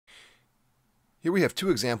Here we have two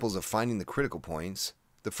examples of finding the critical points.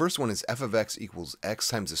 The first one is f of x equals x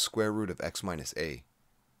times the square root of x minus a.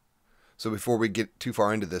 So before we get too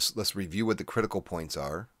far into this, let's review what the critical points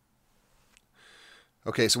are.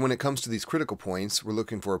 Okay, so when it comes to these critical points, we're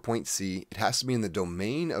looking for a point C. It has to be in the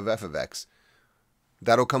domain of f of x.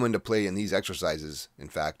 That'll come into play in these exercises, in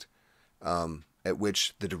fact, at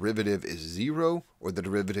which the derivative is 0 or the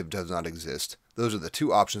derivative does not exist. Those are the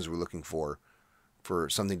two options we're looking for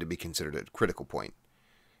something to be considered a critical point.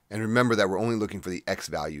 And remember that we're only looking for the x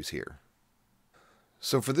values here.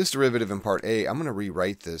 So for this derivative in part A, I'm going to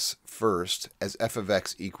rewrite this first as f of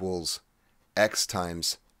x equals x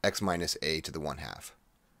times x minus a to the 1/2.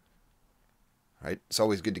 Right? It's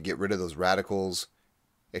always good to get rid of those radicals,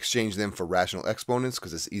 exchange them for rational exponents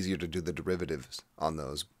because it's easier to do the derivatives on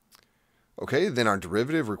those. Okay, then our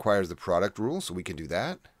derivative requires the product rule, so we can do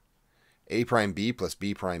that. A prime b plus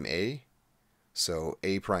b prime a. So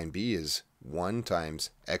a prime b is 1 times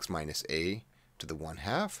x minus a to the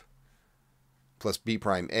 1/2 plus b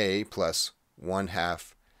prime a plus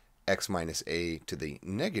 1/2 x minus a to the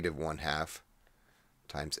negative 1/2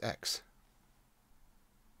 times x.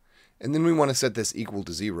 And then we want to set this equal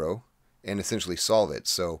to 0 and essentially solve it.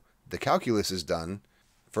 So the calculus is done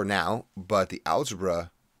for now, but the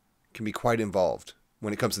algebra can be quite involved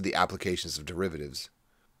when it comes to the applications of derivatives.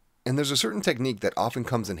 And there's a certain technique that often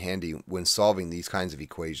comes in handy when solving these kinds of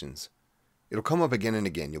equations. It'll come up again and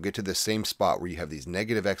again. You'll get to the same spot where you have these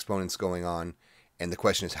negative exponents going on, and the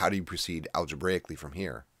question is, how do you proceed algebraically from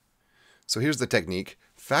here? So here's the technique.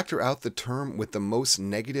 Factor out the term with the most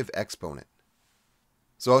negative exponent.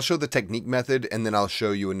 So I'll show the technique method, and then I'll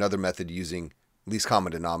show you another method using least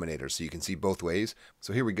common denominator so you can see both ways.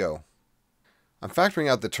 So here we go. I'm factoring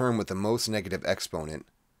out the term with the most negative exponent.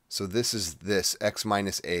 So this is this x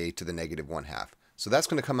minus a to the negative 1/2. So that's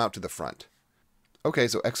going to come out to the front. Okay,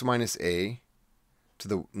 so x minus a to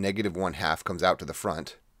the negative 1/2 comes out to the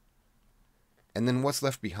front. And then what's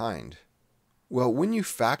left behind? Well, when you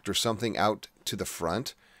factor something out to the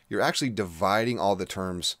front, you're actually dividing all the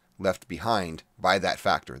terms left behind by that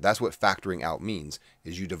factor. That's what factoring out means,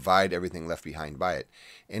 is you divide everything left behind by it.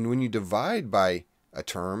 And when you divide by a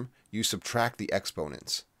term, you subtract the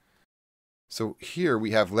exponents. So here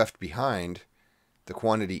we have left behind the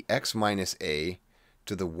quantity x minus a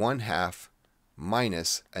to the 1/2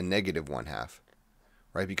 minus a negative 1/2,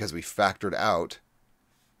 right? Because we factored out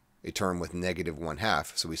a term with negative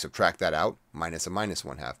 1/2, so we subtract that out, minus a minus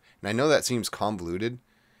 1/2. And I know that seems convoluted,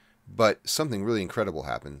 but something really incredible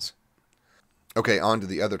happens. Okay, on to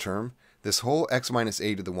the other term. This whole x minus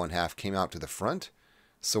a to the 1/2 came out to the front,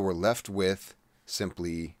 so we're left with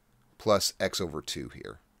simply plus x over 2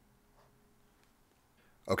 here.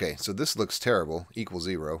 Okay, so this looks terrible, equals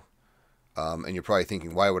 0. And you're probably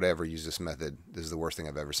thinking, why would I ever use this method? This is the worst thing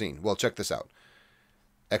I've ever seen. Well, check this out.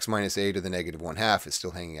 X minus a to the negative 1/2 is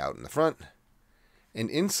still hanging out in the front. And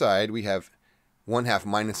inside we have 1/2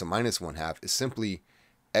 minus a minus 1/2 is simply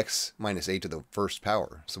x minus a to the first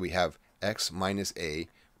power. So we have x minus a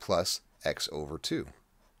plus x over 2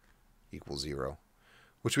 equals 0,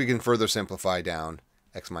 which we can further simplify down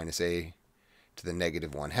x minus a to the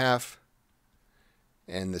negative 1/2.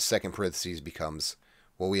 And the second parentheses becomes,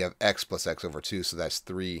 well, we have x plus x over 2, so that's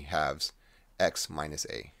 3/2 x minus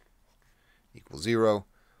a equals 0.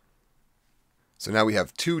 So now we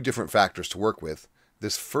have two different factors to work with.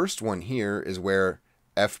 This first one here is where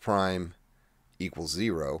f prime equals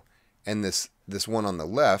 0, and this one on the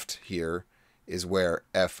left here is where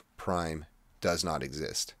f prime does not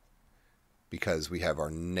exist, because we have our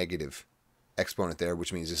negative exponent there,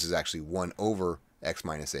 which means this is actually 1 over x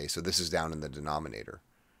minus a, so this is down in the denominator.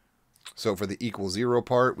 So for the equal 0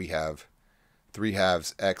 part, we have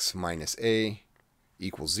 3/2 x minus a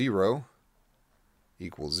equals 0,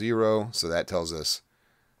 so that tells us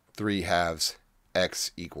 3/2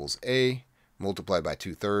 x equals a, multiplied by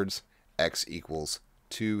 2/3, x equals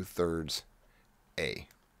 2/3 a.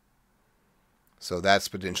 So that's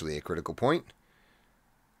potentially a critical point.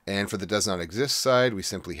 And for the does not exist side, we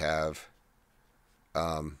simply have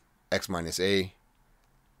x minus a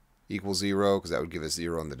equals 0, because that would give us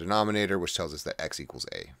 0 in the denominator, which tells us that x equals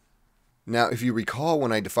a. Now, if you recall,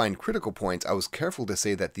 when I defined critical points, I was careful to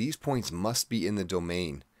say that these points must be in the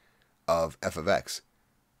domain of f of x.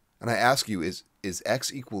 And I ask you, is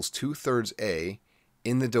x equals 2/3 a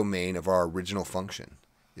in the domain of our original function?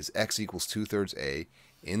 Is x equals 2/3 a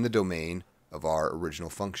in the domain of our original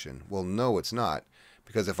function? Well, no, it's not,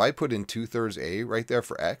 because if I put in 2/3 a right there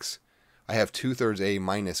for x, I have 2/3 a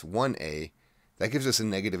minus 1a. That gives us a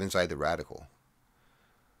negative inside the radical.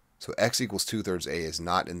 So x equals 2/3 a is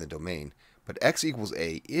not in the domain, but x equals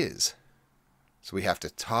a is. So we have to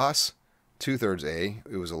toss 2/3 a.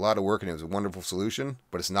 It was a lot of work and it was a wonderful solution,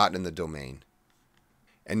 but it's not in the domain.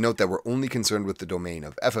 And note that we're only concerned with the domain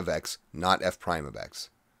of f of x, not f prime of x.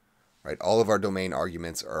 Right? All of our domain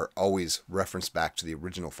arguments are always referenced back to the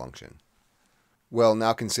original function. Well,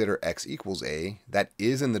 now consider x equals a. That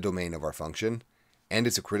is in the domain of our function, and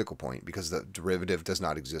it's a critical point because the derivative does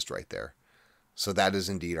not exist right there. So that is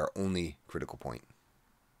indeed our only critical point.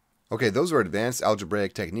 Okay, those are advanced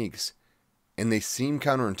algebraic techniques, and they seem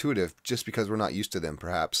counterintuitive just because we're not used to them,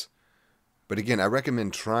 perhaps. But again, I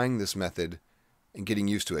recommend trying this method and getting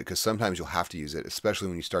used to it, because sometimes you'll have to use it, especially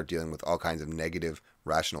when you start dealing with all kinds of negative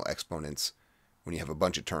rational exponents when you have a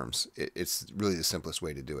bunch of terms. It's really the simplest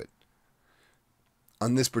way to do it.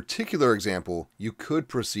 On this particular example, you could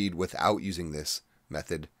proceed without using this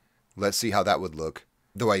method. Let's see how that would look,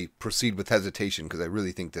 though I proceed with hesitation because I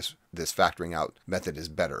really think this factoring out method is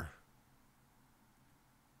better.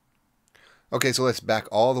 Okay, so let's back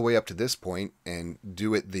all the way up to this point and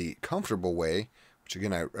do it the comfortable way, which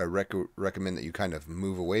again I recommend that you kind of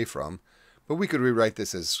move away from. But we could rewrite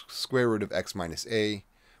this as square root of x minus a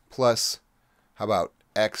plus, how about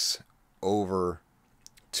x over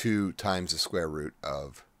 2 times the square root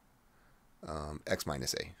of x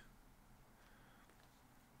minus a.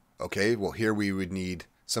 Okay, well here we would need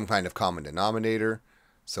some kind of common denominator.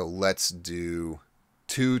 So let's do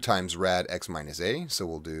 2 times rad x minus a. So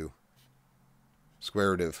we'll do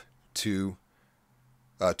square root of 2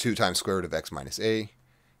 times square root of x minus a,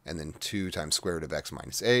 and then 2 times square root of x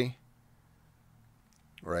minus a.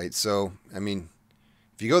 Right, so, I mean,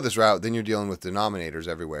 if you go this route, then you're dealing with denominators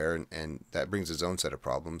everywhere, and that brings its own set of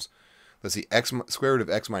problems. Let's see, square root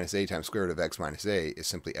of x minus a times square root of x minus a is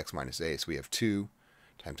simply x minus a. So we have 2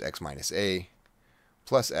 times x minus a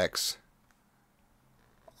plus x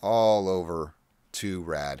all over 2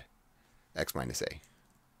 rad x minus a.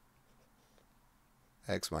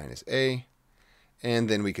 X minus a. And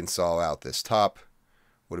then we can solve out this top.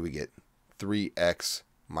 What do we get? 3x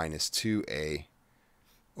minus 2a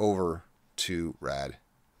over 2 rad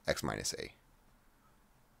x minus a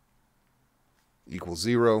equals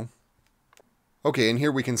 0. Okay, and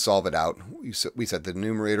here we can solve it out. We set the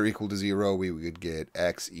numerator equal to 0. We would get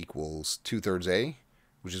x equals 2/3 a,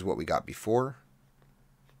 which is what we got before.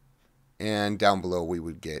 And down below we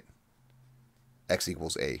would get x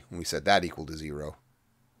equals a when we set that equal to 0.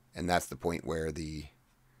 And that's the point where the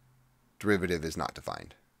derivative is not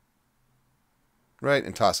defined. Right,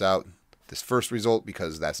 and toss out this first result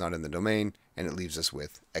because that's not in the domain, and it leaves us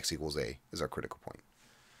with x equals a as our critical point.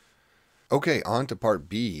 Okay, on to part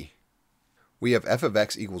B. We have f of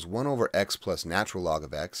x equals 1 over x plus natural log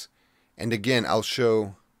of x. And again, I'll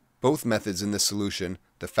show both methods in this solution,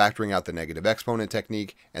 the factoring out the negative exponent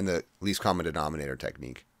technique and the least common denominator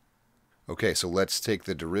technique. Okay, so let's take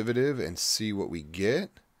the derivative and see what we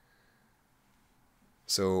get.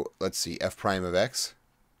 So let's see, f prime of x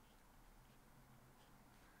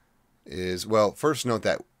is, well, first note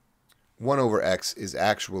that 1 over x is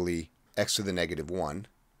actually x to the negative 1.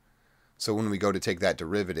 So when we go to take that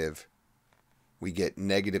derivative, we get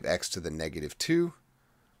negative x to the negative 2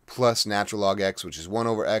 plus natural log x, which is 1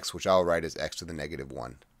 over x, which I'll write as x to the negative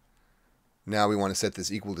 1. Now we want to set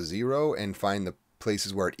this equal to 0 and find the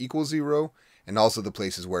places where it equals 0 and also the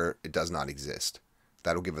places where it does not exist.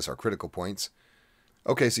 That'll give us our critical points.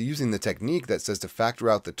 Okay, so using the technique that says to factor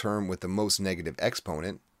out the term with the most negative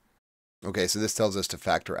exponent. Okay, so this tells us to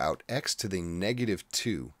factor out x to the negative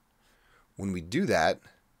 2. When we do that,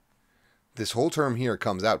 this whole term here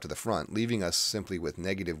comes out to the front, leaving us simply with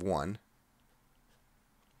negative 1.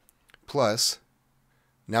 Plus,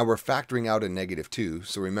 now we're factoring out a negative 2,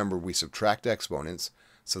 so remember we subtract exponents,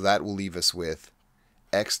 so that will leave us with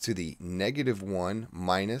x to the negative 1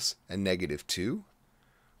 minus a negative 2,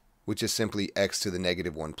 which is simply x to the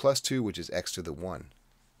negative 1 plus 2, which is x to the 1.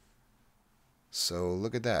 So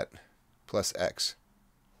look at that, plus x.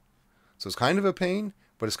 So it's kind of a pain,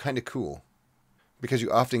 but it's kind of cool, because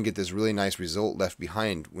you often get this really nice result left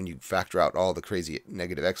behind when you factor out all the crazy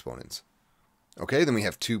negative exponents. Okay, then we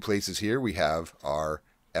have two places here. We have our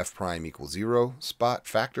f prime equals 0 spot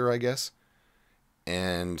factor, I guess,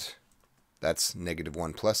 and that's negative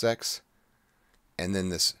 1 plus x. And then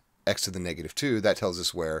this x to the negative 2, that tells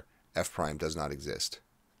us where f prime does not exist.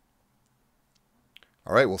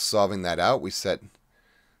 All right, well, solving that out, we set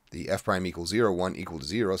the f prime equals 0, 1 equal to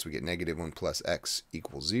 0, so we get negative 1 plus x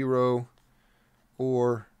equals 0,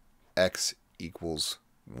 or x equals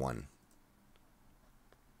 1.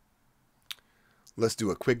 Let's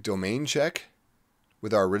do a quick domain check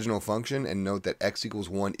with our original function and note that x equals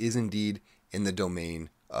 1 is indeed in the domain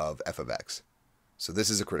of f of x. So this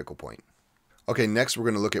is a critical point. Okay, next we're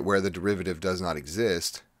going to look at where the derivative does not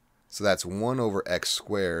exist. So that's 1 over x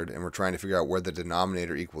squared, and we're trying to figure out where the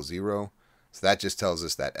denominator equals 0. So that just tells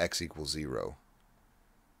us that x equals 0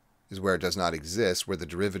 is where it does not exist, where the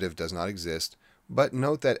derivative does not exist. But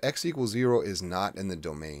note that x equals 0 is not in the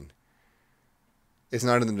domain. It's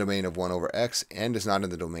not in the domain of 1 over x, and it's not in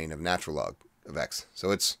the domain of natural log of x.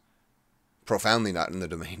 So it's profoundly not in the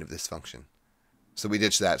domain of this function. So we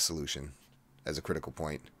ditch that solution as a critical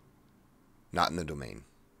point. Not in the domain.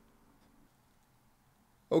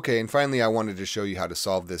 Okay, and finally I wanted to show you how to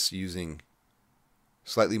solve this using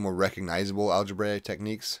slightly more recognizable algebraic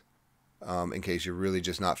techniques, in case you're really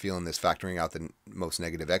just not feeling this factoring out the most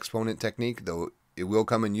negative exponent technique, though it will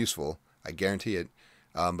come in useful, I guarantee it.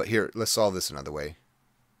 But here, let's solve this another way.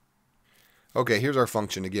 Okay, here's our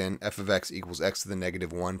function again. F of x equals x to the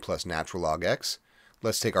negative 1 plus natural log x.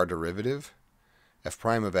 Let's take our derivative. F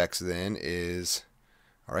prime of x then is,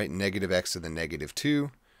 all right, negative x to the negative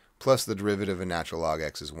 2 plus the derivative of natural log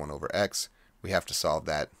x is 1 over x. We have to solve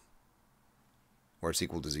that where it's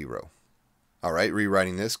equal to 0. All right,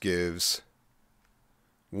 rewriting this gives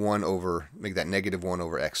 1 over, make that negative 1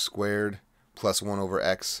 over x squared plus 1 over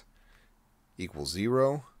x equals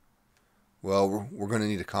 0. Well, we're going to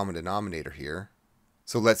need a common denominator here.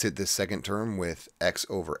 So let's hit this second term with x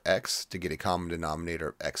over x to get a common denominator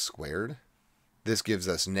of x squared. This gives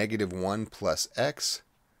us negative 1 plus x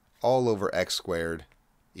all over x squared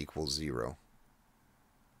equals 0.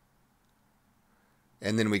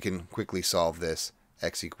 And then we can quickly solve this.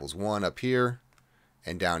 X equals 1 up here,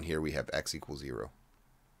 and down here we have x equals 0.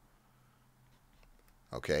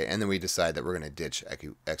 Okay, and then we decide that we're going to ditch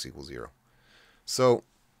x equals 0. So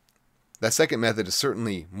that second method is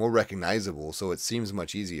certainly more recognizable, so it seems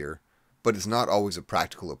much easier, but it's not always a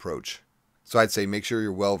practical approach. So I'd say make sure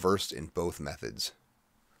you're well versed in both methods.